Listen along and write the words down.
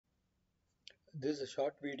This is a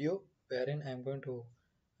short video wherein I'm going to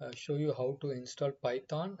show you how to install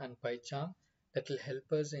Python and PyCharm that will help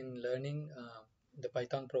us in learning the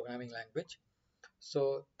Python programming language.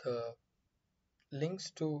 So the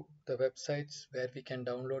links to the websites where we can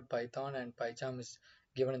download Python and PyCharm is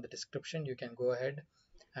given in the description. You can go ahead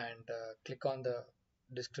and click on the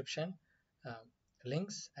description um,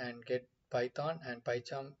 links and get Python and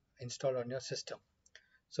PyCharm installed on your system.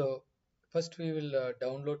 So first we will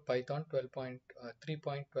download Python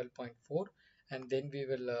 3.12.4 and then we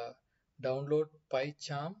will download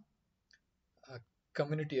PyCharm uh,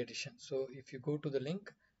 Community Edition. So if you go to the link,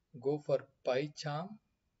 go for PyCharm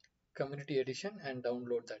Community Edition and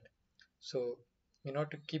download that. So in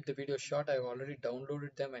order to keep the video short, I've already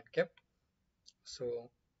downloaded them and kept. So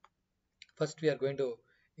first we are going to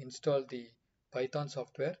install the Python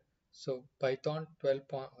software. So Python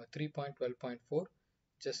 3.12.4,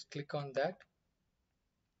 just click on that.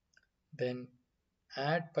 Then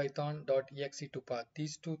add python.exe to path.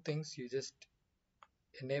 These two things you just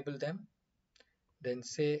enable them, then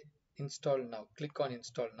say install now. Click on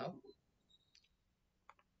install now.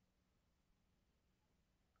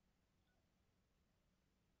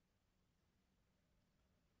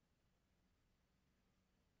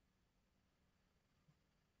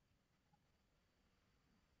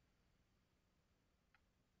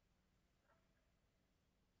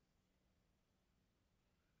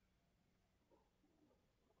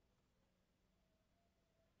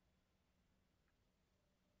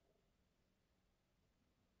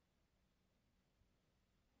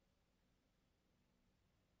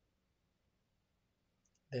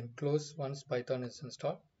 Then close once Python is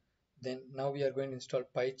installed. Then now we are going to install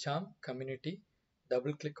PyCharm community.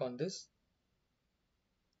 Double click on this.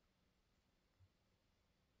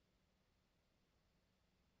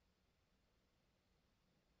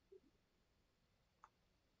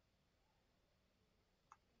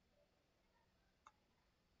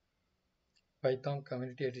 Python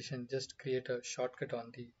community edition, just create a shortcut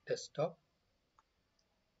on the desktop.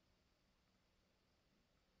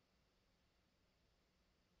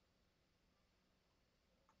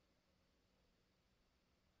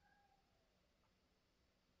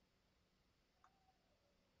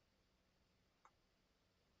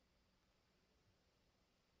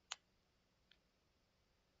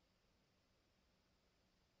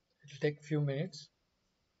 It will take few minutes.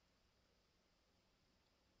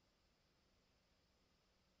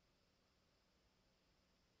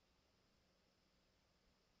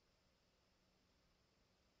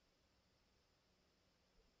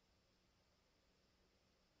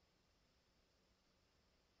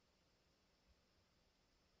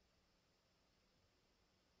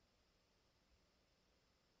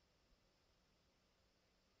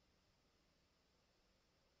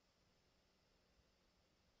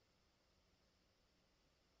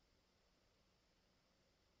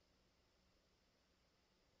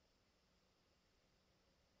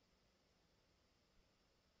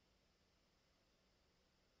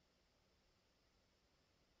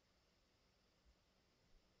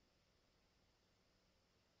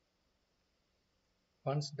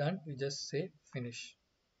 Once done, you just say finish.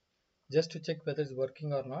 Just to check whether it's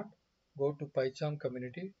working or not, go to PyCharm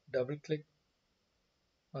community, double click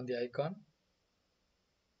on the icon.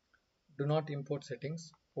 Do not import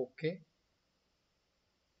settings. OK.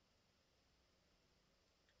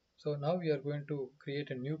 So now we are going to create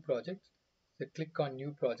a new project. So click on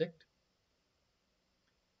new project.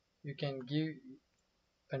 You can give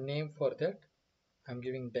a name for that. I'm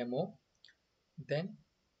giving demo. Then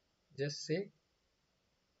just say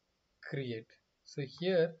create. So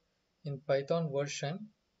here in Python version,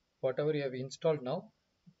 whatever you have installed now,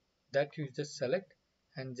 that you just select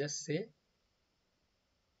and just say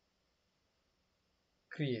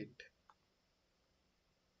create.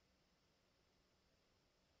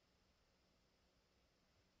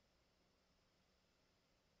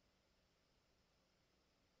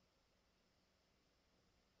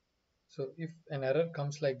 So if an error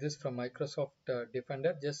comes like this from Microsoft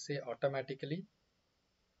Defender, just say automatically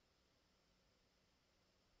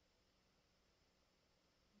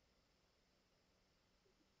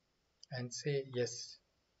and say yes.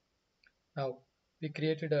 Now we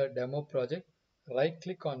created a demo project. Right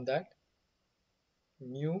click on that,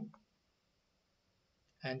 new,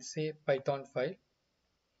 and say Python file.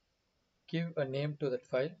 Give a name to that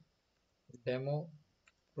file, demo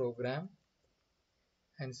program,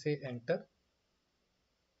 and say enter.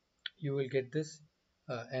 You will get this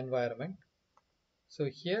environment. So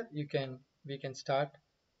here we can start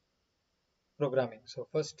programming. So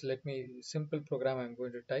first let me simple program I'm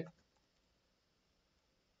going to type.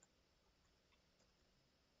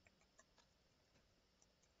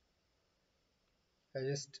 I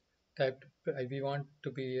just typed we want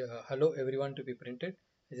to be hello everyone to be printed.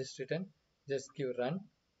 I just written, just give run.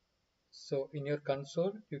 So in your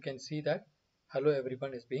console you can see that hello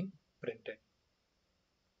everyone is being printed.